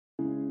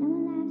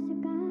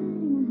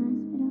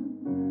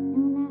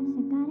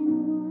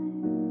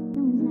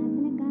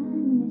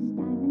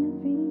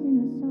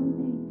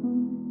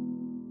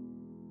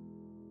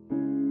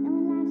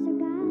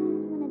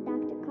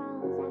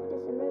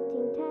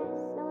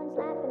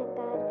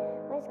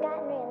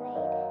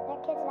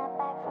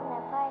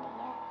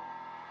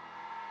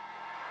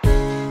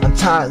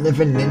Tired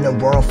living in a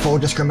world full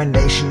of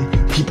discrimination.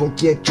 People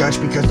get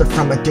judged because they're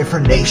from a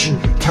different nation.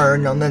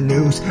 Turn on the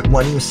news,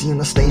 what do you see on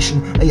the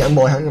station? A young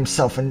boy hung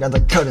himself, another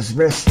cut his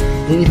wrist.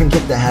 Didn't even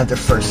get to have their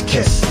first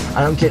kiss.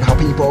 I don't get how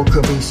people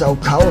could be so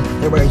cold.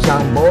 They were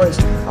young boys,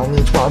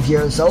 only 12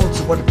 years old.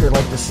 So what if you're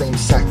like the same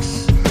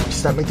sex?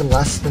 Does that make them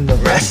less than the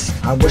rest?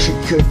 I wish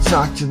I could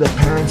talk to the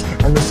parents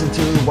and listen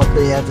to what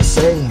they have to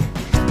say.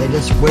 They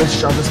just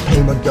wish all this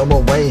pain would go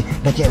away.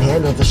 They can't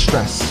handle the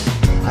stress.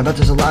 I bet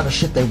there's a lot of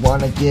shit they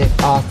wanna get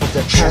off of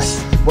their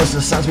chest. What's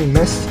the signs we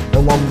missed?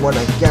 No one would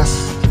have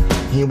guessed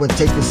he would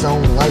take his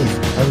own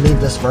life and leave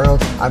this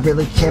world. I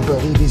really can't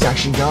believe he's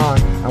actually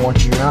gone. I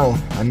want you to know,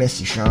 I miss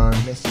you, Sean.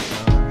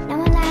 No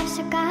one laughs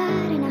at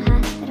God in a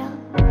hospital.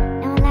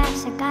 No one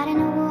laughs at God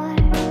in a war.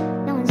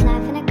 No one's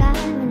laughing at God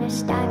when they're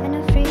starving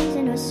or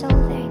freezing or so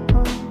very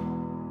poor.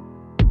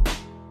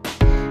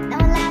 No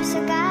one laughs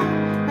at God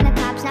when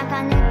the cops knock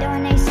on their door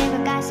and they say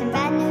we got some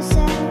bad news,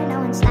 sir.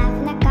 No one's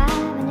laughing at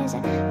God when there's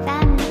a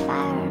famine,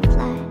 fire, or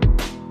flood.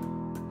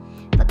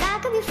 But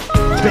God could be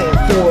fine. It's been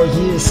 4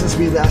 years since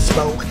we last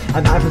spoke.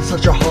 I'm having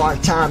such a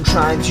hard time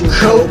trying to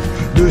cope.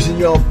 Losing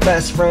your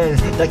best friend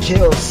that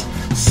kills.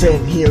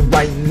 Sitting here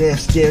writing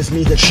this gives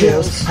me the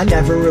chills. I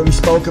never really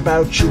spoke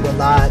about you a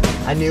lot.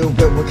 I knew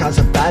it would cause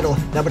a battle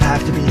that would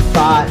have to be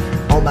fought.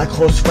 All my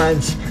close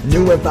friends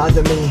knew it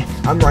bothered me.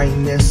 I'm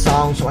writing this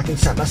song so I can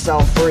set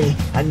myself free.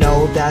 I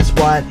know that's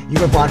what you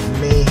would want from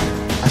me.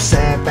 I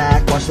sat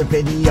back, watched the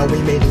video we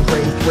made in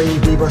grade 3.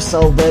 We were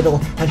so little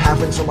and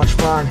having so much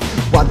fun.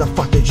 Why the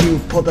fuck did you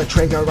pull the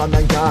trigger on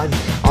the gun?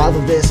 All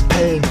of this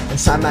pain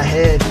inside my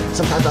head.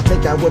 Sometimes I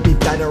think I would be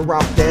better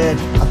off dead.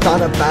 I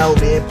thought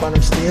about it, but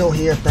I'm still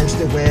here thanks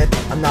to it.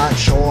 I'm not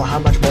sure how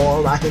much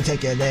more I can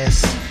take of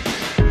this.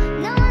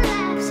 No one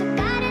laughs at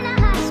God in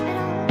a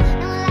hospital.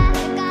 No one laughs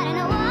at God in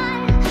a war.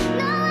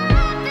 No one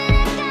laughing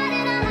at God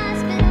in a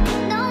hospital.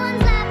 No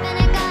one's laughing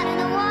at God in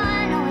a war.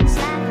 No one's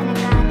laughing at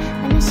God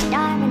when you're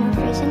starving or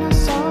freezing or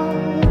so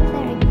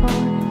very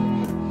poor.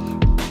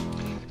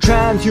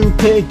 Trying to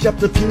pick up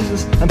the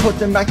pieces and put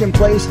them back in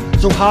place.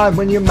 So hard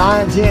when your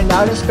mind's in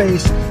outer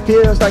space.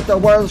 Feels like the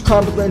world's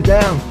crumbling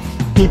down.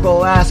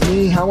 People ask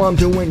me how I'm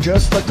doing,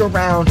 just look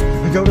around.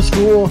 I go to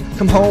school,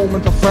 come home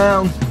with a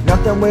frown.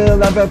 Nothing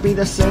will ever be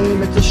the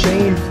same, it's a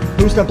shame.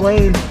 Who's to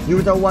blame? You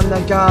were the one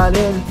that got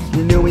in.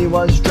 You knew he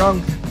was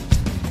drunk.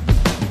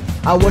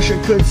 I wish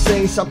I could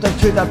say something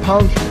to that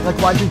punk. Like,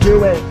 why'd you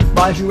do it?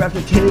 Why'd you have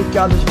to take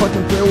others, put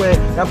them through it?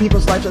 Now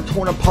people's lives are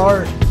torn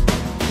apart.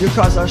 You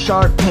caused a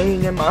sharp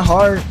pain in my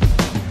heart.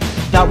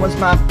 That was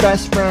my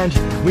best friend.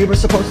 We were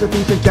supposed to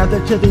be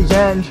together to the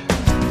end.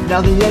 Now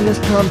the end has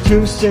come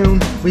too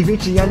soon. We've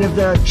reached the end of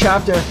the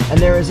chapter, and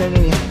there isn't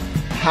any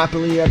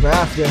happily ever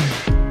after.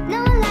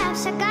 No one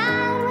laughs at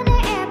God when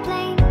their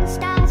airplane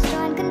starts to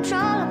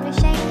uncontrol or push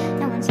shake.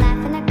 No one's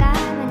laughing at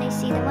God when they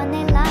see the one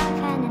they love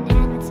hand in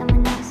hand with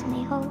someone else and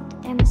they hold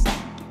their mistake.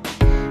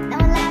 No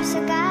one laughs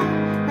at God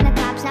when the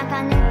cops knock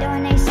on their door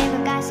and they say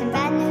we got some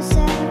bad news,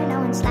 sir. No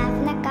one's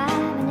laughing at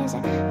God when there's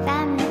a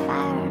famine,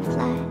 fire, or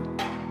flood.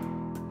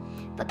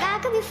 But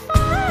God could be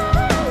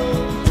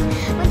fine.